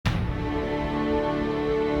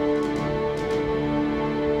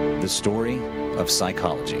The story of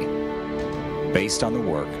psychology, based on the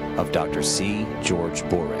work of Dr. C. George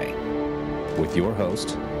Bourret, with your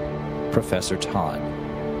host, Professor Todd.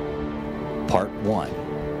 Part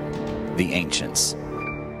 1, The Ancients.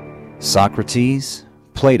 Socrates,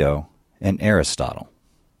 Plato, and Aristotle.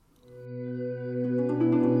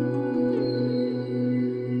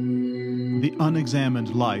 The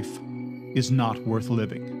unexamined life is not worth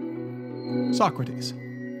living. Socrates.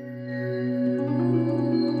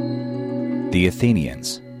 The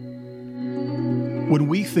Athenians. When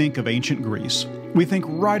we think of ancient Greece, we think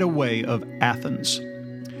right away of Athens.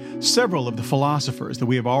 Several of the philosophers that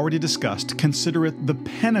we have already discussed consider it the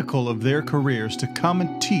pinnacle of their careers to come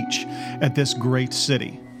and teach at this great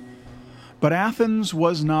city. But Athens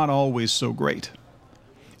was not always so great.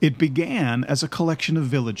 It began as a collection of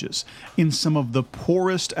villages in some of the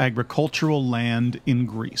poorest agricultural land in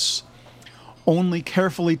Greece. Only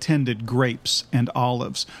carefully tended grapes and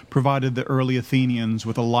olives provided the early Athenians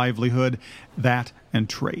with a livelihood, that and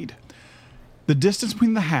trade. The distance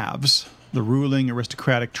between the haves, the ruling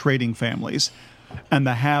aristocratic trading families, and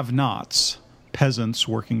the have-nots, peasants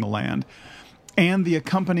working the land, and the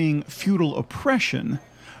accompanying feudal oppression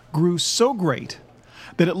grew so great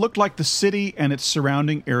that it looked like the city and its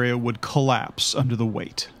surrounding area would collapse under the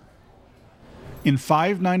weight. In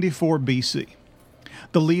 594 BC,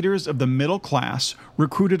 the leaders of the middle class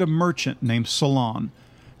recruited a merchant named Solon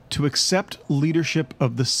to accept leadership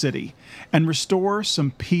of the city and restore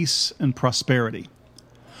some peace and prosperity.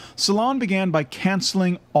 Solon began by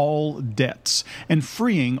canceling all debts and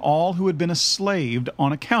freeing all who had been enslaved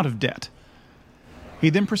on account of debt. He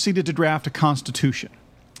then proceeded to draft a constitution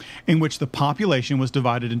in which the population was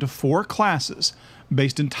divided into 4 classes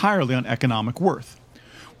based entirely on economic worth,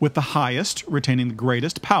 with the highest retaining the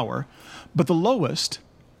greatest power, but the lowest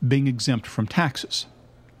being exempt from taxes.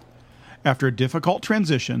 After a difficult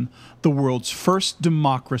transition, the world's first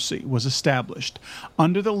democracy was established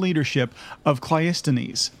under the leadership of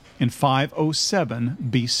Cleisthenes in 507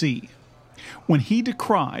 BC, when he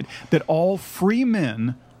decried that all free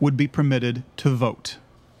men would be permitted to vote.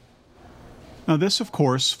 Now, this, of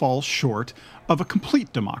course, falls short of a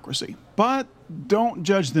complete democracy, but don't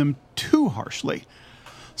judge them too harshly.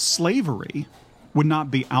 Slavery would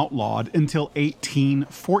not be outlawed until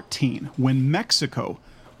 1814, when Mexico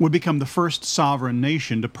would become the first sovereign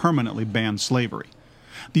nation to permanently ban slavery.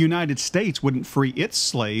 The United States wouldn't free its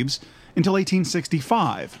slaves until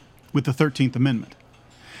 1865, with the 13th Amendment.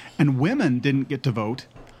 And women didn't get to vote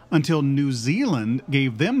until New Zealand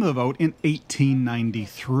gave them the vote in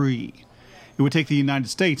 1893. It would take the United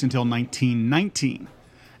States until 1919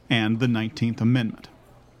 and the 19th Amendment.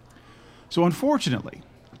 So unfortunately,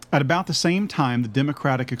 at about the same time the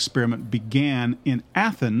democratic experiment began in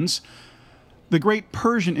Athens, the great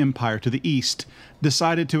Persian Empire to the east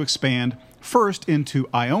decided to expand first into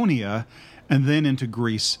Ionia and then into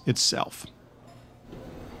Greece itself.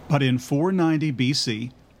 But in 490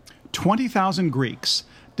 BC, 20,000 Greeks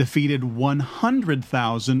defeated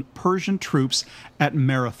 100,000 Persian troops at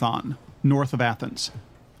Marathon, north of Athens.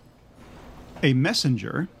 A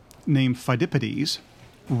messenger named Phidippides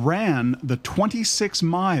ran the 26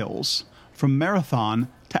 miles from Marathon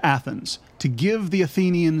to Athens to give the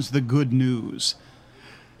Athenians the good news,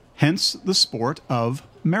 hence the sport of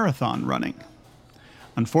marathon running.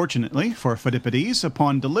 Unfortunately for Phidippides,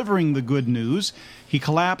 upon delivering the good news, he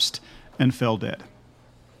collapsed and fell dead.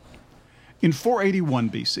 In 481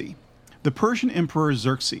 BC, the Persian Emperor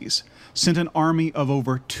Xerxes sent an army of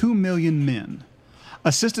over 2 million men,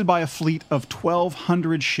 assisted by a fleet of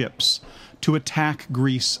 1,200 ships, to attack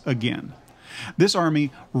Greece again. This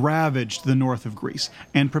army ravaged the north of Greece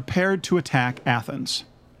and prepared to attack Athens.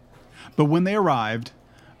 But when they arrived,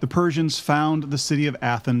 the Persians found the city of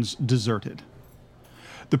Athens deserted.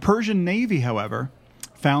 The Persian navy, however,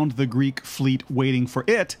 found the Greek fleet waiting for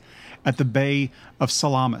it at the Bay of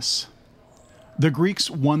Salamis. The Greeks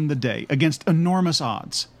won the day against enormous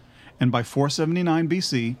odds, and by 479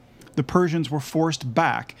 BC, the Persians were forced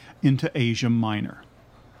back into Asia Minor.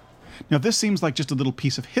 Now, if this seems like just a little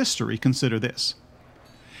piece of history, consider this.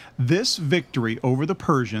 This victory over the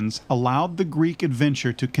Persians allowed the Greek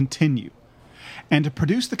adventure to continue and to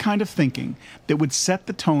produce the kind of thinking that would set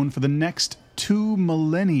the tone for the next 2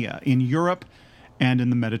 millennia in Europe and in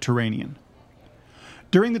the Mediterranean.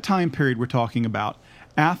 During the time period we're talking about,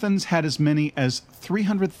 Athens had as many as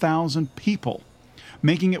 300,000 people,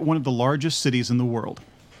 making it one of the largest cities in the world.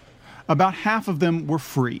 About half of them were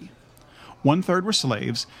free. 1/3 were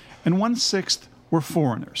slaves, and 1/6 were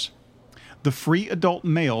foreigners. The free adult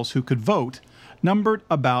males who could vote numbered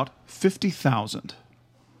about 50,000.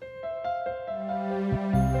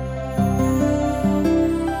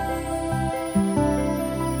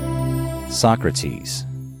 Socrates.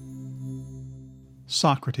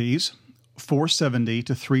 Socrates, 470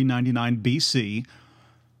 to 399 BC,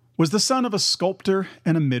 was the son of a sculptor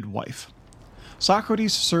and a midwife.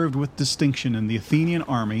 Socrates served with distinction in the Athenian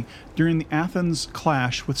army during the Athens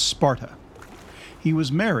clash with Sparta. He was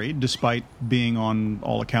married, despite being, on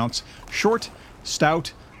all accounts, short,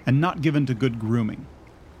 stout, and not given to good grooming.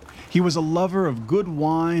 He was a lover of good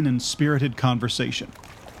wine and spirited conversation.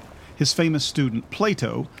 His famous student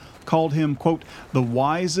Plato called him, quote, "the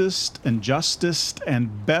wisest and justest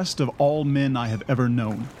and best of all men I have ever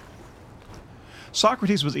known."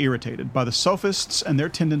 Socrates was irritated by the sophists and their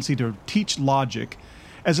tendency to teach logic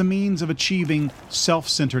as a means of achieving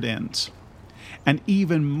self-centered ends, and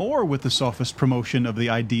even more with the sophist promotion of the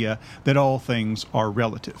idea that all things are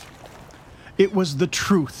relative. It was the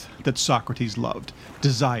truth that Socrates loved,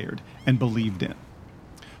 desired, and believed in.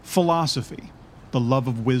 Philosophy, the love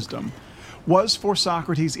of wisdom, was for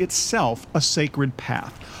Socrates itself a sacred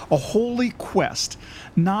path, a holy quest,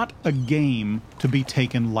 not a game to be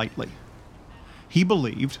taken lightly. He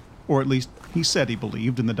believed, or at least he said he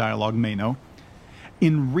believed in the dialogue Meno,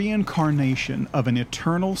 in reincarnation of an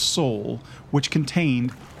eternal soul which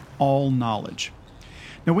contained all knowledge.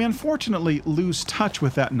 Now, we unfortunately lose touch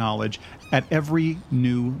with that knowledge at every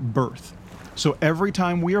new birth. So every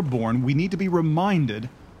time we are born, we need to be reminded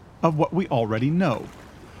of what we already know,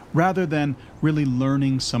 rather than really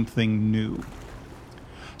learning something new.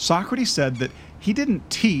 Socrates said that he didn't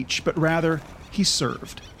teach, but rather he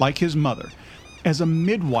served, like his mother, as a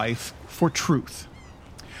midwife for truth.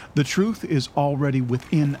 The truth is already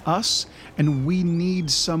within us, and we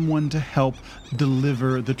need someone to help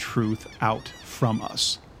deliver the truth out from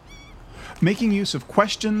us. Making use of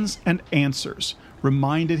questions and answers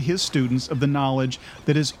reminded his students of the knowledge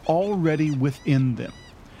that is already within them.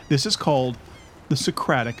 This is called the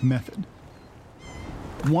Socratic method.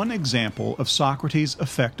 One example of Socrates'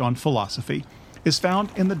 effect on philosophy is found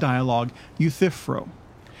in the dialogue Euthyphro.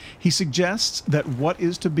 He suggests that what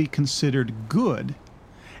is to be considered good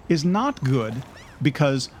is not good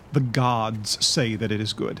because the gods say that it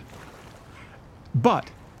is good,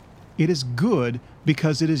 but it is good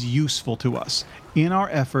because it is useful to us in our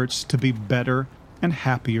efforts to be better and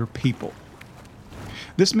happier people.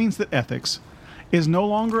 This means that ethics is no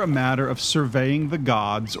longer a matter of surveying the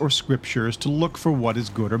gods or scriptures to look for what is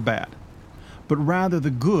good or bad, but rather the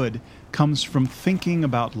good comes from thinking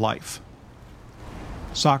about life.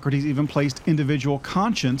 Socrates even placed individual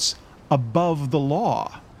conscience above the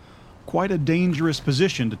law. Quite a dangerous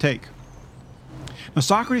position to take. Now,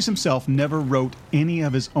 Socrates himself never wrote any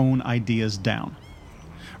of his own ideas down.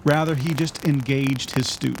 Rather, he just engaged his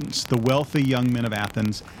students, the wealthy young men of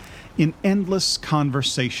Athens, in endless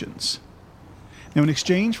conversations. Now, in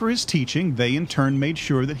exchange for his teaching, they in turn made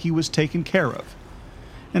sure that he was taken care of.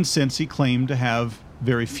 And since he claimed to have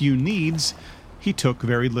very few needs, he took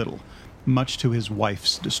very little, much to his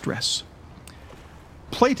wife's distress.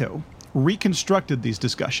 Plato reconstructed these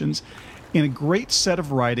discussions in a great set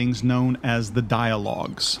of writings known as the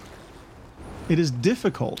dialogues. It is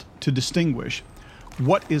difficult to distinguish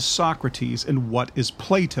what is Socrates and what is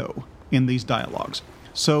Plato in these dialogues,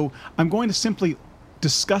 so I'm going to simply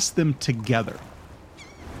discuss them together.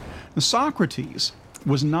 Now, Socrates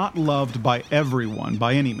was not loved by everyone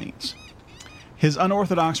by any means. His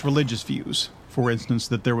unorthodox religious views, for instance,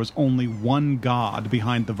 that there was only one god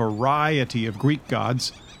behind the variety of Greek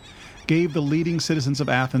gods, gave the leading citizens of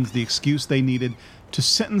Athens the excuse they needed to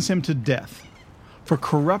sentence him to death for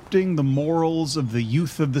corrupting the morals of the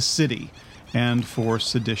youth of the city and for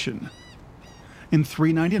sedition. In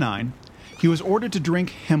 399, he was ordered to drink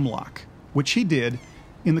hemlock, which he did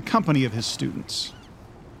in the company of his students.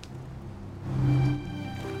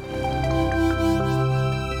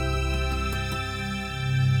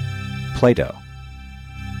 Plato.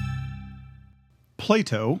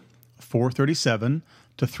 Plato, 437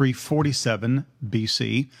 to 347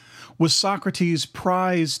 BC, was Socrates'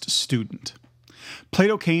 prized student.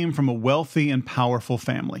 Plato came from a wealthy and powerful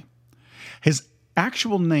family. His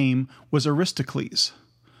actual name was Aristocles.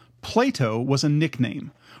 Plato was a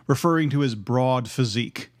nickname, referring to his broad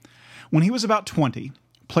physique. When he was about 20,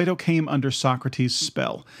 Plato came under Socrates'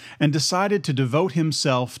 spell and decided to devote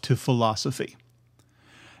himself to philosophy.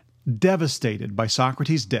 Devastated by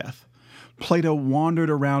Socrates' death, Plato wandered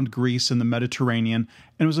around Greece and the Mediterranean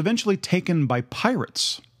and was eventually taken by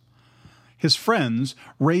pirates. His friends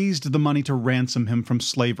raised the money to ransom him from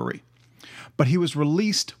slavery, but he was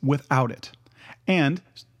released without it, and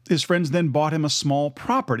his friends then bought him a small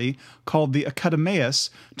property called the Academias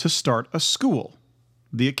to start a school,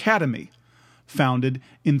 the Academy, founded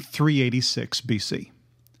in 386 BC.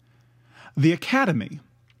 The Academy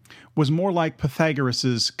was more like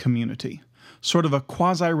Pythagoras' community, sort of a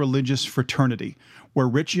quasi-religious fraternity where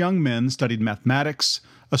rich young men studied mathematics,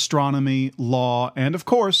 astronomy, law, and, of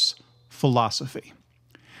course, philosophy.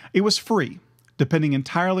 It was free, depending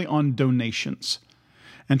entirely on donations.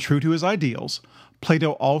 And true to his ideals,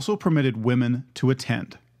 Plato also permitted women to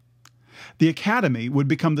attend. The academy would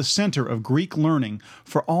become the center of Greek learning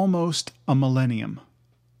for almost a millennium.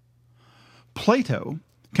 Plato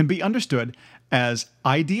can be understood as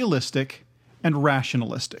idealistic and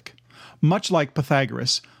rationalistic, much like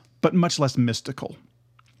Pythagoras, but much less mystical.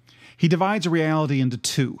 He divides reality into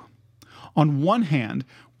two. On one hand,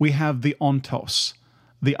 we have the ontos,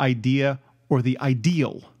 the idea or the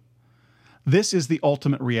ideal. This is the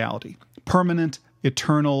ultimate reality, permanent,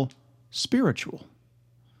 eternal, spiritual.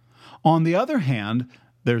 On the other hand,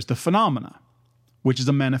 there's the phenomena, which is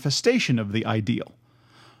a manifestation of the ideal.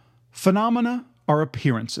 Phenomena are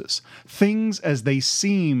appearances, things as they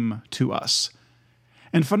seem to us,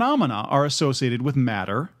 and phenomena are associated with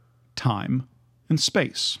matter, time, and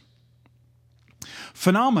space.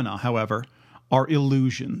 Phenomena, however, are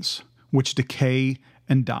illusions, which decay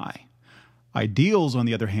and die. Ideals, on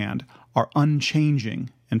the other hand, are unchanging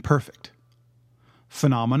and perfect.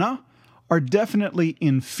 Phenomena are definitely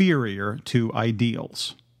inferior to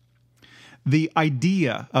ideals. The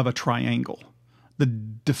idea of a triangle, the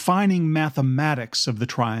defining mathematics of the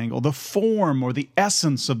triangle, the form or the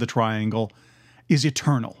essence of the triangle, is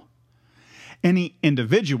eternal. Any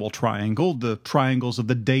individual triangle, the triangles of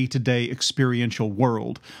the day-to-day experiential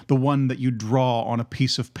world, the one that you draw on a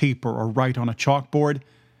piece of paper or write on a chalkboard,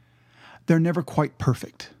 they're never quite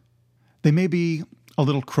perfect. They may be a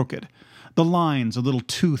little crooked, the lines a little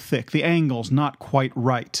too thick, the angles not quite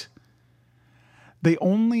right. They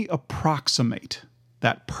only approximate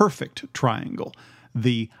that perfect triangle,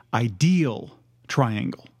 the ideal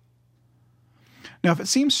triangle. Now, if it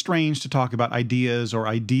seems strange to talk about ideas or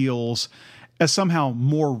ideals as somehow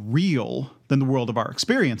more real than the world of our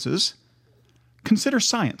experiences, consider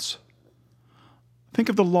science. Think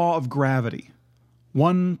of the law of gravity.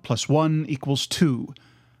 1 + 1 = 2.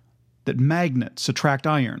 That magnets attract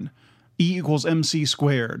iron. E =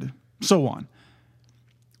 mc², so on.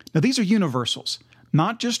 Now, these are universals,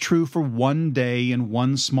 not just true for one day in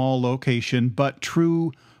one small location, but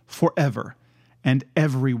true forever and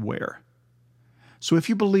everywhere. So if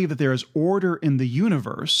you believe that there is order in the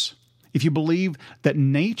universe, if you believe that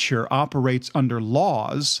nature operates under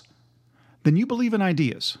laws, then you believe in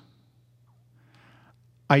ideas.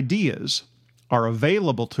 Ideas are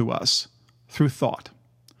available to us through thought,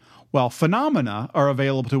 while phenomena are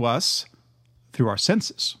available to us through our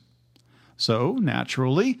senses. So,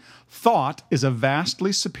 naturally, thought is a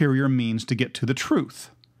vastly superior means to get to the truth.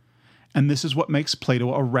 And this is what makes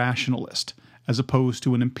Plato a rationalist, as opposed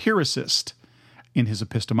to an empiricist in his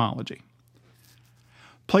epistemology.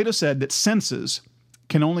 Plato said that senses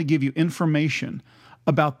can only give you information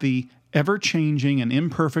about the ever-changing and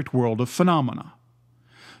imperfect world of phenomena.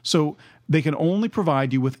 So they can only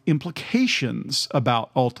provide you with implications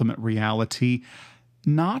about ultimate reality,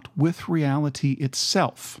 not with reality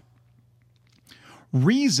itself.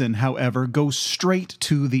 Reason, however, goes straight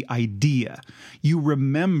to the idea. You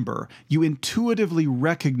remember, you intuitively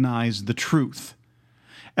recognize the truth,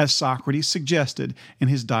 as Socrates suggested in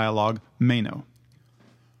his dialogue Meno.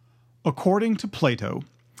 According to Plato,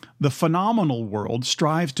 the phenomenal world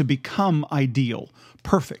strives to become ideal,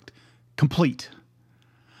 perfect, complete.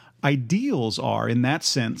 Ideals are, in that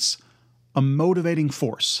sense, a motivating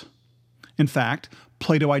force. In fact,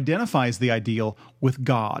 Plato identifies the ideal with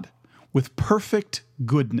God, with perfect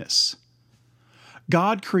goodness.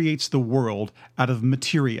 God creates the world out of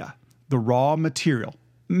materia, the raw material,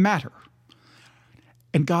 matter.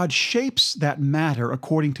 And God shapes that matter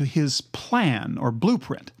according to his plan or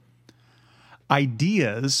blueprint.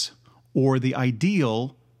 Ideas, or the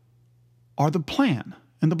ideal, are the plan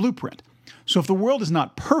and the blueprint. So if the world is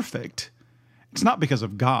not perfect, it's not because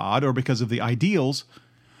of God or because of the ideals,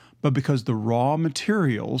 but because the raw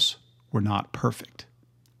materials were not perfect.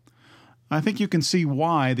 I think you can see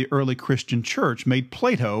why the early Christian church made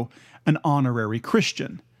Plato an honorary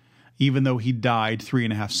Christian, even though he died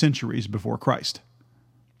 3.5 centuries before Christ.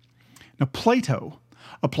 Now, Plato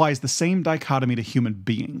applies the same dichotomy to human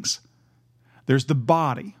beings. There's the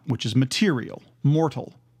body, which is material,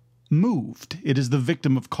 mortal, moved. It is the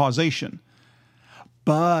victim of causation.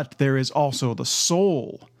 But there is also the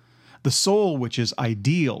soul which is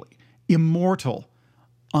ideal, immortal,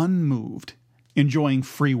 unmoved, enjoying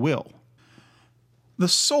free will. The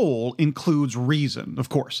soul includes reason, of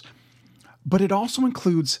course, but it also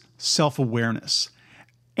includes self-awareness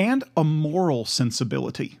and a moral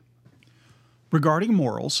sensibility. Regarding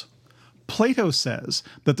morals, Plato says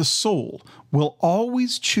that the soul will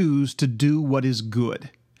always choose to do what is good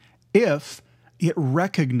if it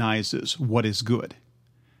recognizes what is good.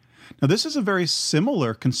 Now, this is a very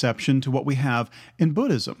similar conception to what we have in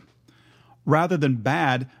Buddhism. Rather than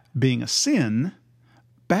bad being a sin,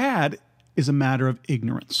 bad is a matter of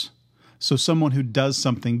ignorance. So someone who does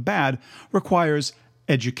something bad requires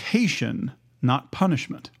education, not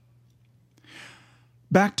punishment.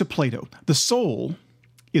 Back to Plato. The soul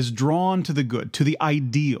is drawn to the good, to the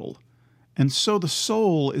ideal, and so the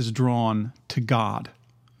soul is drawn to God.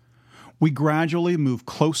 We gradually move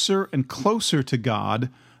closer and closer to God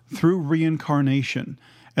through reincarnation,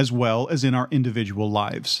 as well as in our individual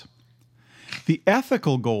lives. The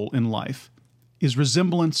ethical goal in life is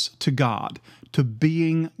resemblance to God, to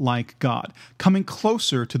being like God, coming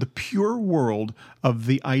closer to the pure world of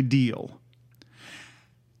the ideal.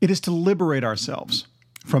 It is to liberate ourselves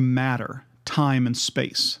from matter, time, and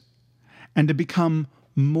space, and to become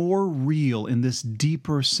more real in this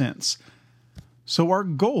deeper sense. So our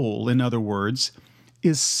goal, in other words,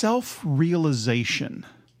 is self-realization.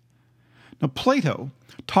 Now, Plato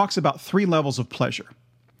talks about 3 levels of pleasure.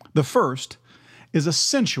 The first is a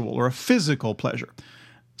sensual or a physical pleasure.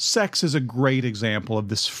 Sex is a great example of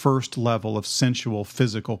this first level of sensual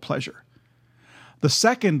physical pleasure. The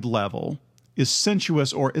second level is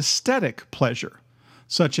sensuous or aesthetic pleasure,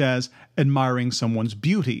 such as admiring someone's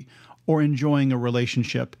beauty or enjoying a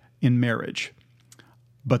relationship in marriage.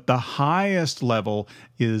 But the highest level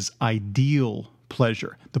is ideal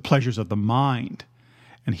pleasure, the pleasures of the mind.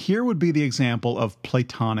 And here would be the example of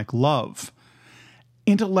Platonic love,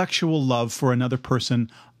 intellectual love for another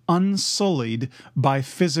person unsullied by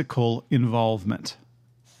physical involvement.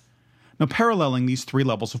 Now, paralleling these 3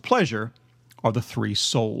 levels of pleasure are the 3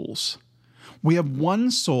 souls. We have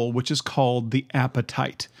one soul which is called the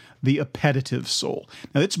appetite, the appetitive soul.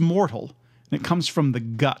 Now, it's mortal, and it comes from the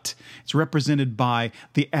gut. It's represented by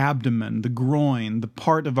the abdomen, the groin, the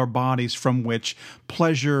part of our bodies from which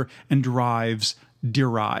pleasure and drives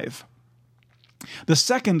derive. The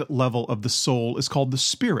second level of the soul is called the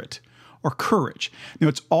spirit, or courage. Now,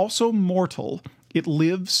 it's also mortal. It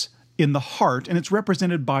lives in the heart, and it's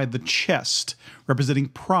represented by the chest, representing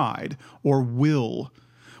pride or will.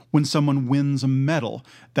 When someone wins a medal,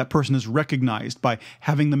 that person is recognized by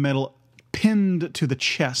having the medal pinned to the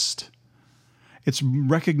chest. It's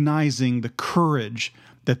recognizing the courage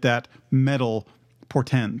that that medal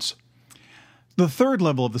portends. The third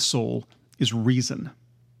level of the soul is reason.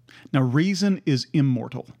 Now, reason is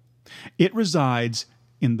immortal. It resides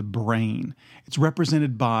in the brain. It's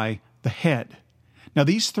represented by the head. Now,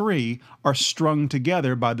 these 3 are strung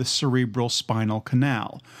together by the cerebral spinal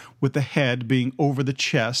canal, with the head being over the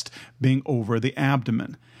chest, being over the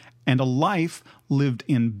abdomen. And a life lived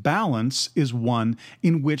in balance is one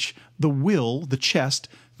in which the will, the chest,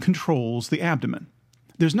 controls the abdomen.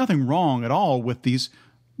 There's nothing wrong at all with these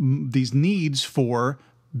needs for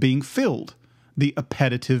being filled, the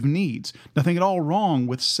appetitive needs. Nothing at all wrong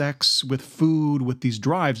with sex, with food, with these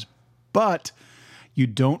drives, but you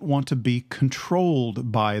don't want to be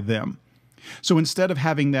controlled by them. So instead of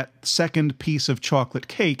having that second piece of chocolate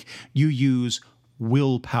cake, you use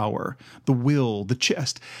willpower. The will, the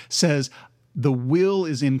chest, says the will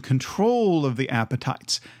is in control of the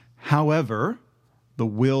appetites. However, the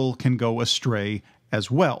will can go astray as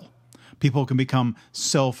well. People can become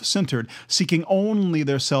self-centered, seeking only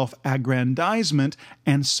their self-aggrandizement,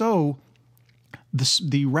 and so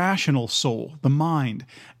the rational soul, the mind,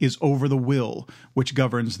 is over the will, which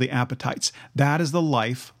governs the appetites. That is the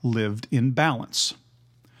life lived in balance.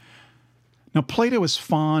 Now, Plato is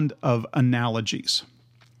fond of analogies.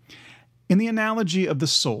 In the analogy of the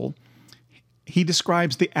soul, he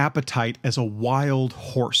describes the appetite as a wild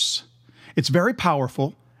horse. It's very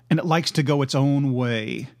powerful, and it likes to go its own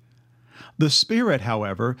way. The spirit,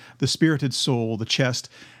 however, the spirited soul, the chest,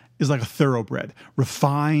 is like a thoroughbred,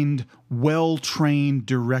 refined, well-trained,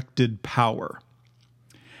 directed power.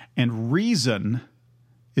 And reason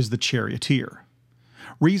is the charioteer.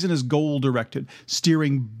 Reason is goal-directed,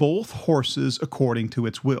 steering both horses according to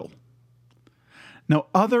its will. Now,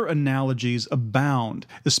 other analogies abound,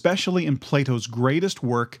 especially in Plato's greatest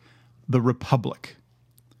work, The Republic.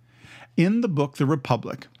 In the book The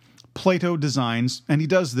Republic, Plato designs, and he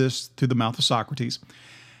does this through the mouth of Socrates,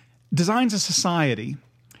 designs a society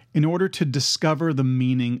in order to discover the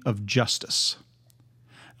meaning of justice.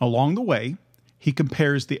 Along the way, he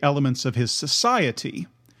compares the elements of his society,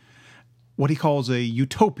 what he calls a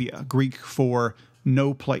utopia, Greek for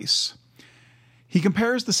no place. He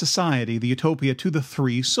compares the society, the utopia, to the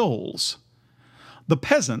 3 souls. The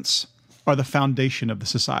peasants are the foundation of the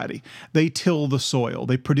society. They till the soil,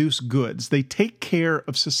 they produce goods, they take care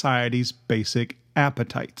of society's basic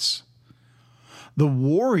appetites. The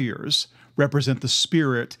warriors represent the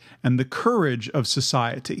spirit and the courage of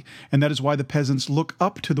society, and that is why the peasants look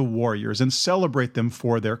up to the warriors and celebrate them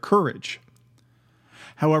for their courage.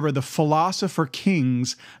 However, the philosopher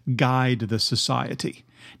kings guide the society,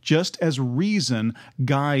 just as reason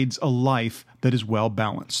guides a life that is well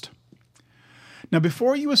balanced. Now,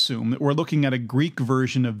 before you assume that we're looking at a Greek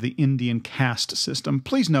version of the Indian caste system,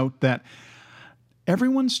 please note that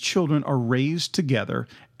everyone's children are raised together,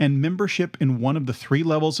 and membership in one of the three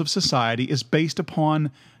levels of society is based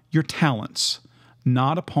upon your talents,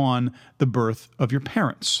 not upon the birth of your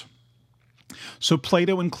parents. So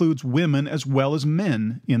Plato includes women as well as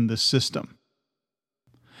men in this system.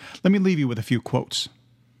 Let me leave you with a few quotes.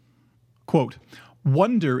 Quote,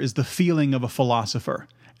 "Wonder is the feeling of a philosopher,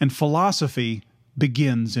 and philosophy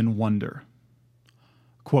begins in wonder."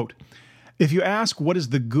 Quote, "If you ask what is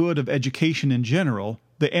the good of education in general,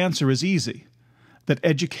 the answer is easy, that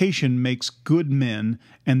education makes good men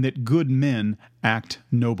and that good men act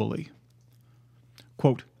nobly."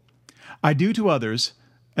 Quote, "I do to others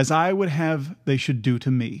as I would have they should do to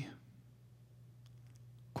me."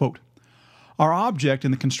 Quote, "Our object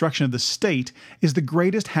in the construction of the state is the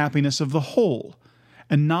greatest happiness of the whole,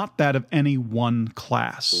 and not that of any one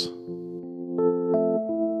class."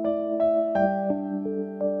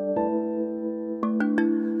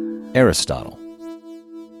 Aristotle.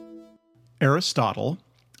 Aristotle,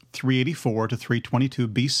 384 to 322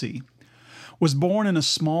 BC, was born in a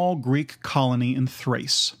small Greek colony in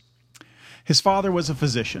Thrace. His father was a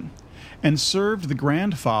physician and served the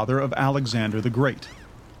grandfather of Alexander the Great.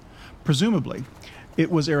 Presumably, it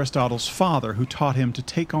was Aristotle's father who taught him to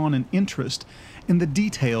take on an interest in the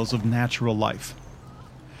details of natural life.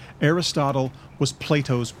 Aristotle was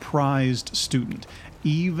Plato's prized student,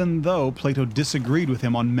 even though Plato disagreed with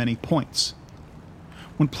him on many points.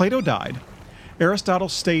 When Plato died, Aristotle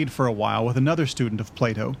stayed for a while with another student of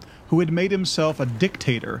Plato who had made himself a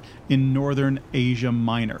dictator in northern Asia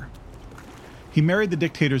Minor. He married the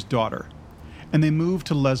dictator's daughter, and they moved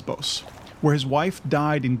to Lesbos, where his wife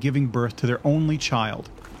died in giving birth to their only child,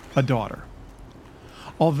 a daughter.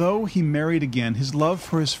 Although he married again, his love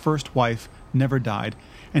for his first wife never died,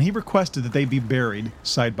 and he requested that they be buried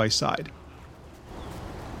side by side.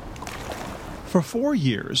 For 4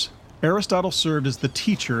 years, Aristotle served as the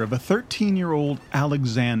teacher of a 13-year-old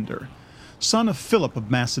Alexander, son of Philip of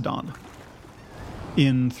Macedon.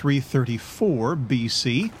 In 334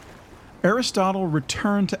 BC, Aristotle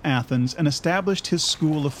returned to Athens and established his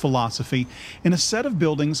school of philosophy in a set of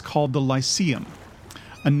buildings called the Lyceum,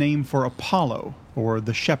 a name for Apollo, or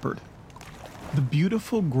the shepherd. The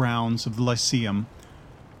beautiful grounds of the Lyceum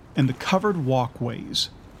and the covered walkways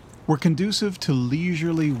were conducive to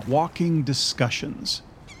leisurely walking discussions.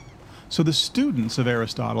 So the students of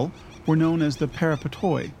Aristotle were known as the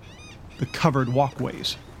peripatoi, the covered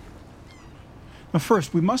walkways. Now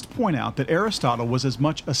first, we must point out that Aristotle was as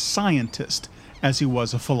much a scientist as he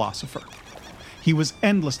was a philosopher. He was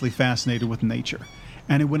endlessly fascinated with nature,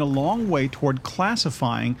 and it went a long way toward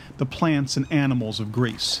classifying the plants and animals of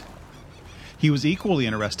Greece. He was equally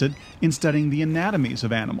interested in studying the anatomies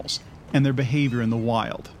of animals and their behavior in the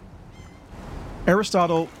wild.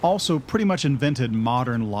 Aristotle also pretty much invented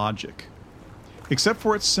modern logic. Except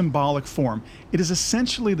for its symbolic form, it is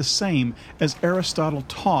essentially the same as Aristotle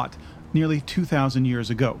taught nearly 2,000 years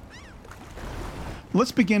ago.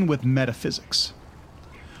 Let's begin with metaphysics.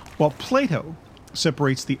 While Plato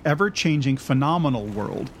separates the ever-changing phenomenal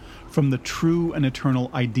world from the true and eternal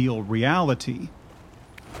ideal reality,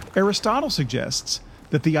 Aristotle suggests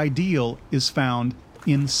that the ideal is found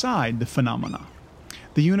inside the phenomena.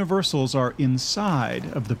 The universals are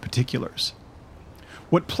inside of the particulars.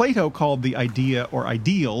 What Plato called the idea or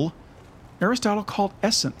ideal, Aristotle called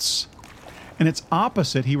essence, and its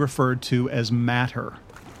opposite he referred to as matter.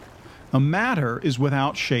 Now, matter is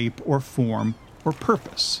without shape or form or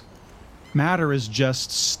purpose. Matter is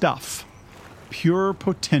just stuff, pure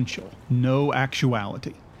potential, no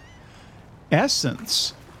actuality.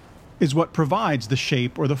 Essence is what provides the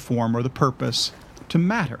shape or the form or the purpose to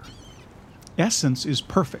matter. Essence is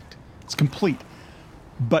perfect, it's complete,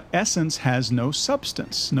 but essence has no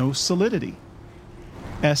substance, no solidity.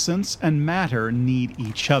 Essence and matter need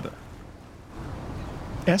each other.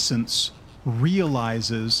 Essence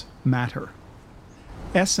realizes matter.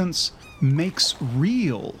 Essence makes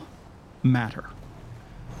real matter.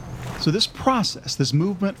 So this process, this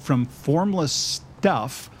movement from formless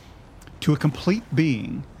stuff to a complete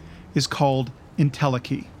being, is called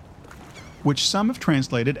entelechy, which some have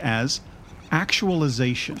translated as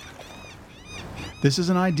actualization. This is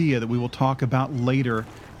an idea that we will talk about later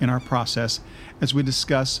in our process as we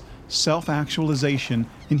discuss self-actualization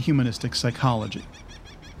in humanistic psychology.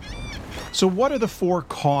 So what are the four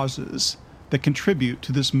causes that contribute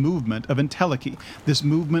to this movement of entelechy, this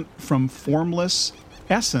movement from formless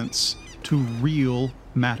essence to real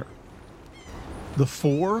matter? The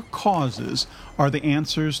four causes are the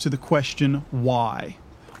answers to the question, why?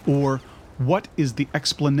 Or, what is the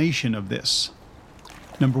explanation of this?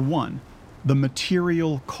 Number one, the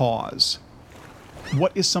material cause.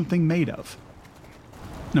 What is something made of?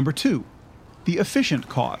 Number two, the efficient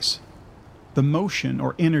cause. The motion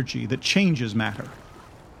or energy that changes matter.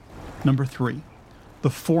 Number three, the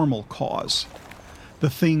formal cause. The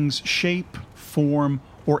thing's shape, form,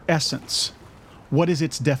 or essence. What is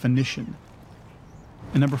its definition?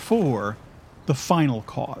 And number four, the final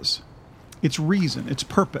cause. Its reason, its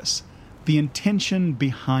purpose, the intention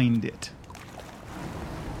behind it.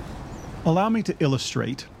 Allow me to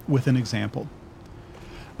illustrate with an example.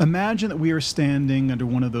 Imagine that we are standing under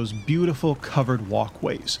one of those beautiful covered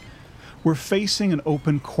walkways. We're facing an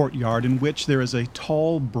open courtyard in which there is a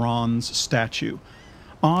tall bronze statue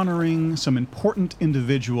honoring some important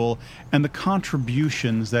individual and the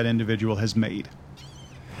contributions that individual has made.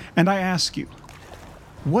 And I ask you,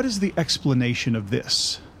 what is the explanation of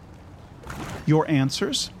this? Your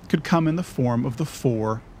answers could come in the form of the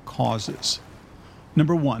four causes.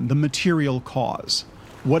 Number one, the material cause.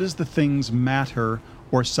 What is the thing's matter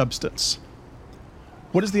or substance?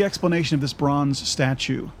 What is the explanation of this bronze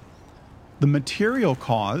statue? The material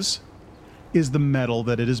cause is the metal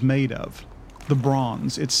that it is made of, the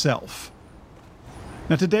bronze itself.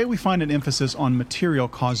 Now today we find an emphasis on material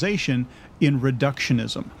causation in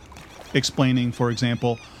reductionism, explaining, for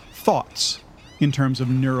example, thoughts in terms of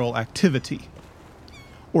neural activity,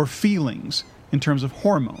 or feelings in terms of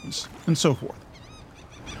hormones, and so forth.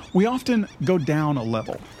 We often go down a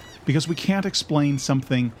level because we can't explain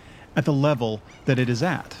something at the level that it is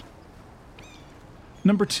at.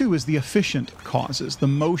 Number two is the efficient causes, the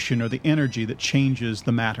motion or the energy that changes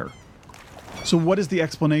the matter. So what is the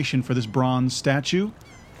explanation for this bronze statue?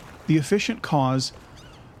 The efficient cause,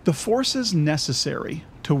 the forces necessary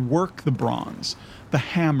to work the bronze, the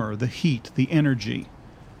hammer, the heat, the energy.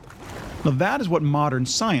 Now that is what modern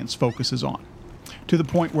science focuses on, to the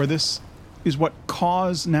point where this is what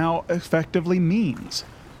cause now effectively means.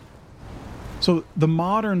 So the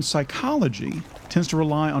modern psychology tends to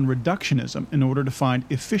rely on reductionism in order to find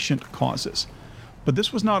efficient causes. But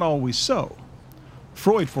this was not always so.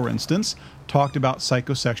 Freud, for instance, talked about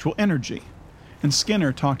psychosexual energy, and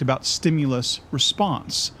Skinner talked about stimulus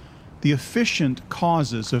response, the efficient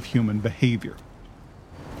causes of human behavior.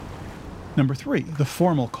 Number three, the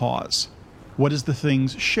formal cause. What is the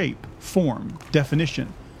thing's shape, form,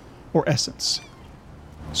 definition, or essence?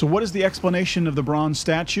 So what is the explanation of the bronze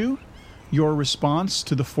statue? Your response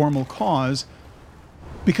to the formal cause,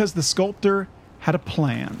 because the sculptor had a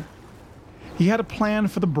plan. He had a plan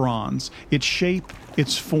for the bronze, its shape,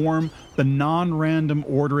 its form, the non-random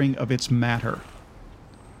ordering of its matter.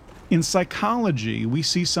 In psychology, we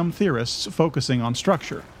see some theorists focusing on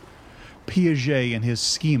structure. Piaget and his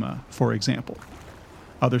schema, for example.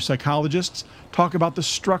 Other psychologists talk about the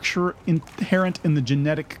structure inherent in the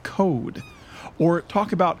genetic code, or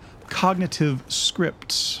talk about cognitive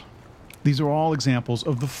scripts. These are all examples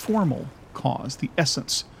of the formal cause, the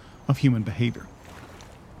essence of human behavior.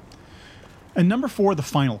 And number four, the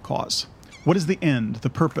final cause. What is the end, the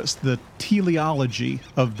purpose, the teleology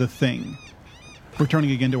of the thing?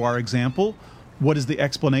 Returning again to our example, what is the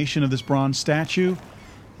explanation of this bronze statue?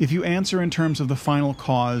 If you answer in terms of the final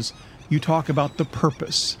cause, you talk about the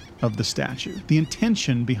purpose of the statue, the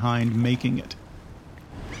intention behind making it.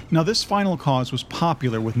 Now, this final cause was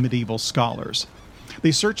popular with medieval scholars.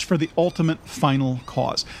 They searched for the ultimate final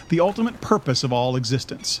cause, the ultimate purpose of all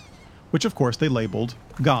existence, which of course they labeled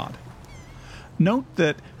God. Note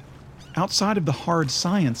that outside of the hard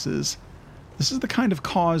sciences, this is the kind of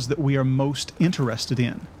cause that we are most interested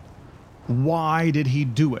in. Why did he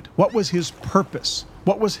do it? What was his purpose?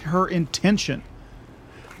 What was her intention?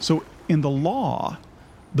 So in the law,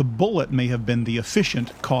 the bullet may have been the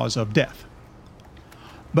efficient cause of death.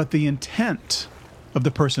 But the intent of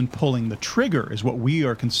the person pulling the trigger is what we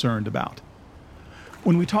are concerned about.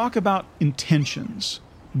 When we talk about intentions,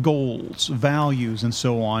 goals, values, and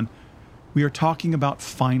so on, we are talking about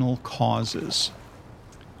final causes.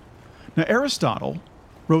 Now, Aristotle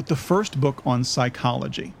wrote the first book on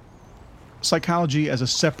psychology as a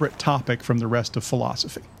separate topic from the rest of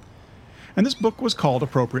philosophy. And this book was called,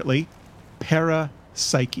 appropriately,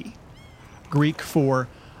 Parapsyche, Greek for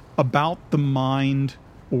about the mind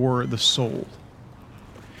or the soul.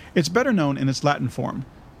 It's better known in its Latin form,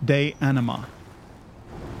 De Anima.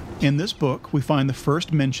 In this book, we find the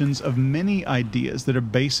first mentions of many ideas that are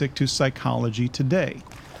basic to psychology today,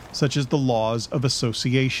 such as the laws of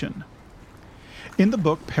association. In the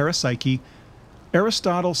book Parapsyche,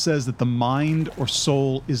 Aristotle says that the mind or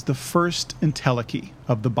soul is the first entelechy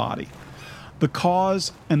of the body, the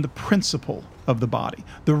cause and the principle of the body,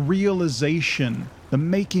 the realization, the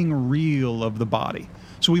making real of the body.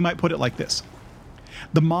 So we might put it like this.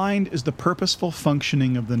 The mind is the purposeful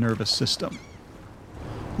functioning of the nervous system.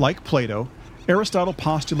 Like Plato, Aristotle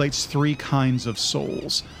postulates three kinds of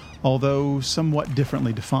souls, although somewhat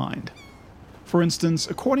differently defined. For instance,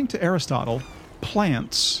 according to Aristotle,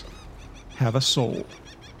 plants have a soul.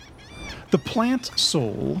 The plant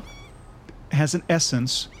soul has an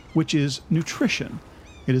essence which is nutrition.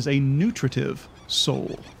 It is a nutritive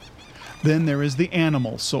soul. Then there is the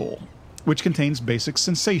animal soul, which contains basic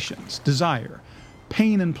sensations, desire,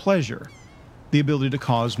 pain and pleasure, the ability to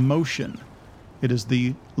cause motion. It is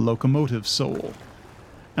the locomotive soul.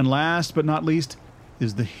 And last but not least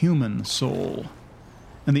is the human soul.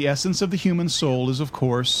 And the essence of the human soul is, of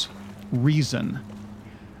course, reason.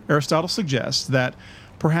 Aristotle suggests that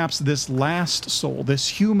perhaps this last soul, this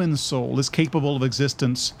human soul, is capable of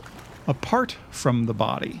existence apart from the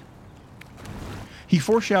body. He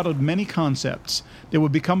foreshadowed many concepts that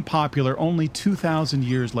would become popular only 2,000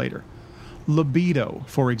 years later. Libido,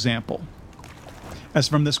 for example. As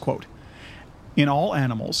from this quote, "In all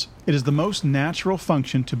animals, it is the most natural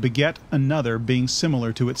function to beget another being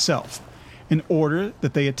similar to itself, in order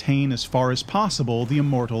that they attain as far as possible the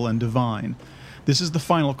immortal and divine. This is the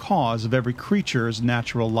final cause of every creature's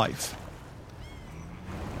natural life."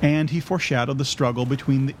 And he foreshadowed the struggle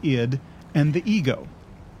between the id and the ego.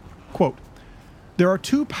 Quote, "There are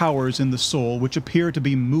two powers in the soul which appear to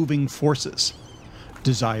be moving forces,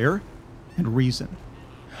 desire and reason.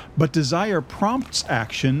 But desire prompts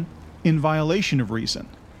action in violation of reason.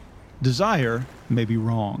 Desire may be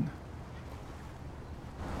wrong."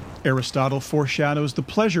 Aristotle foreshadows the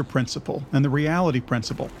pleasure principle and the reality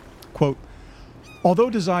principle. Quote, "Although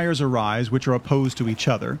desires arise which are opposed to each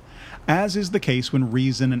other, as is the case when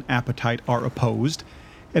reason and appetite are opposed,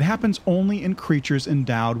 it happens only in creatures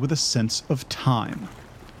endowed with a sense of time.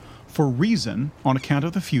 For reason, on account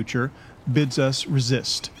of the future, bids us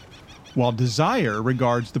resist, while desire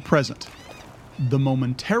regards the present. The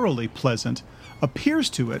momentarily pleasant appears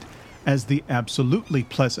to it as the absolutely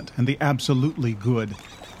pleasant and the absolutely good,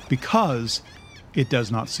 because it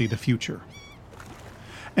does not see the future."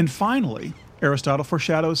 And finally, Aristotle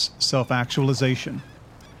foreshadows self-actualization.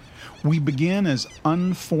 We begin as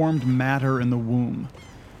unformed matter in the womb,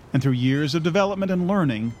 and through years of development and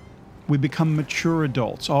learning, we become mature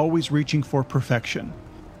adults, always reaching for perfection.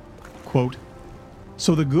 Quote,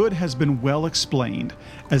 "So the good has been well explained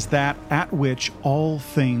as that at which all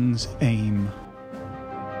things aim."